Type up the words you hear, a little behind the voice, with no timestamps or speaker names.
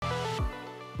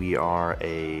We are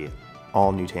a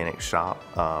all Nutanix shop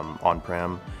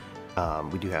on-prem.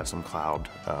 We do have some cloud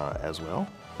as well.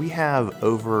 We have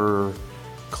over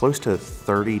close to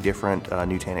 30 different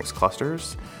Nutanix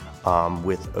clusters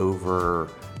with over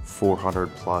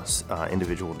 400 plus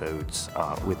individual nodes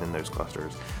within those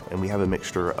clusters. And we have a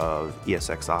mixture of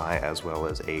ESXi as well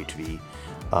as AHV.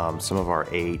 Some of our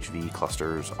AHV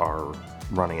clusters are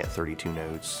running at 32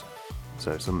 nodes.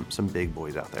 So some big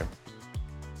boys out there.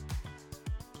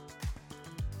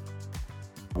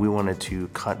 We wanted to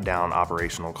cut down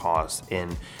operational costs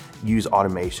and use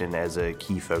automation as a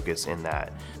key focus in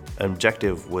that. An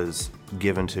objective was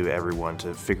given to everyone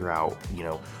to figure out,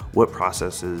 what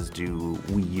processes do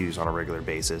we use on a regular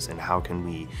basis and how can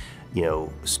we,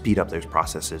 speed up those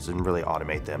processes and really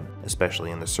automate them, especially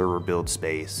in the server build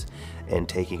space, and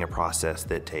taking a process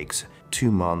that takes 2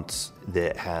 months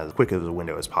that has as quick of a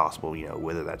window as possible,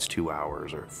 whether that's 2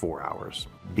 hours or 4 hours.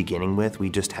 Beginning with, we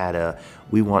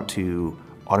want to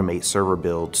automate server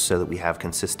builds so that we have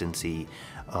consistency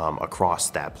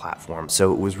across that platform.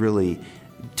 So it was really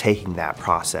taking that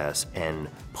process and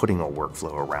putting a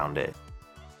workflow around it.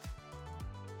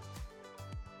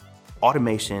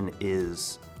 Automation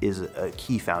is a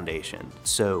key foundation.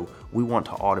 So we want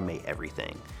to automate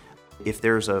everything. If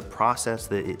there's a process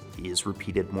that is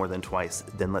repeated more than twice,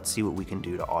 then let's see what we can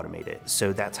do to automate it.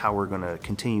 So that's how we're going to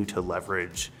continue to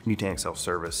leverage Nutanix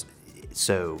Self-Service.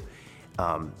 So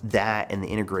that and the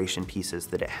integration pieces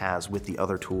that it has with the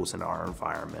other tools in our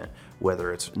environment,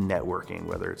 whether it's networking,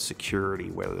 whether it's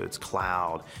security, whether it's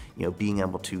cloud, being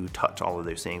able to touch all of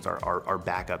those things, our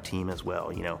backup team as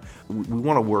well. We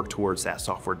want to work towards that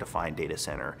software-defined data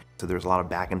center. So there's a lot of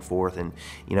back and forth, and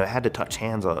it had to touch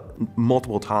hands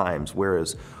multiple times,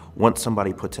 whereas once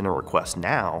somebody puts in a request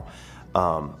now,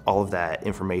 all of that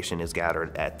information is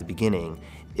gathered at the beginning.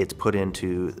 It's put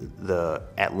into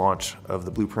at launch of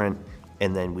the blueprint,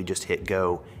 and then we just hit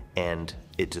go and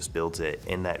it just builds it,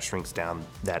 and that shrinks down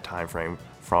that time frame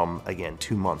from, again,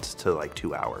 2 months to like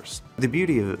 2 hours. The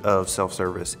beauty of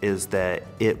self-service is that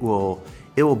it will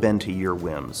bend to your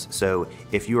whims. So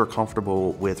if you are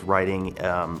comfortable with writing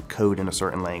code in a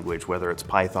certain language, whether it's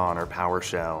Python or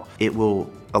PowerShell, it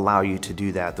will allow you to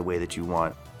do that the way that you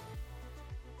want.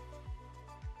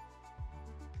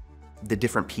 The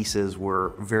different pieces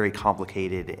were very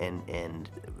complicated and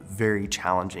very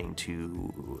challenging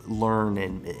to learn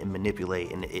and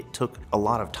manipulate, and it took a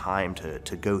lot of time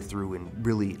to go through and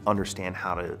really understand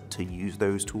how to use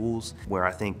those tools, where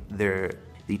I think the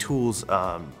tools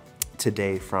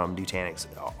today from Nutanix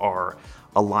are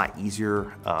a lot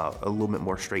easier, a little bit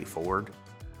more straightforward.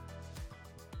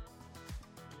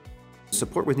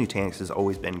 Support with Nutanix has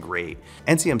always been great.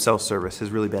 NCM Self-Service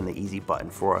has really been the easy button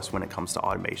for us when it comes to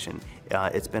automation.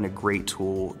 It's been a great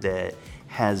tool that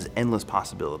has endless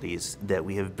possibilities that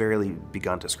we have barely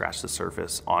begun to scratch the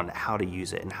surface on how to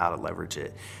use it and how to leverage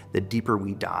it. The deeper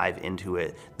we dive into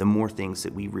it, the more things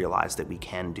that we realize that we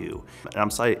can do. And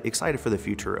I'm excited for the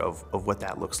future of what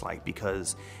that looks like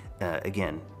because,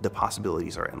 again, the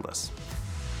possibilities are endless.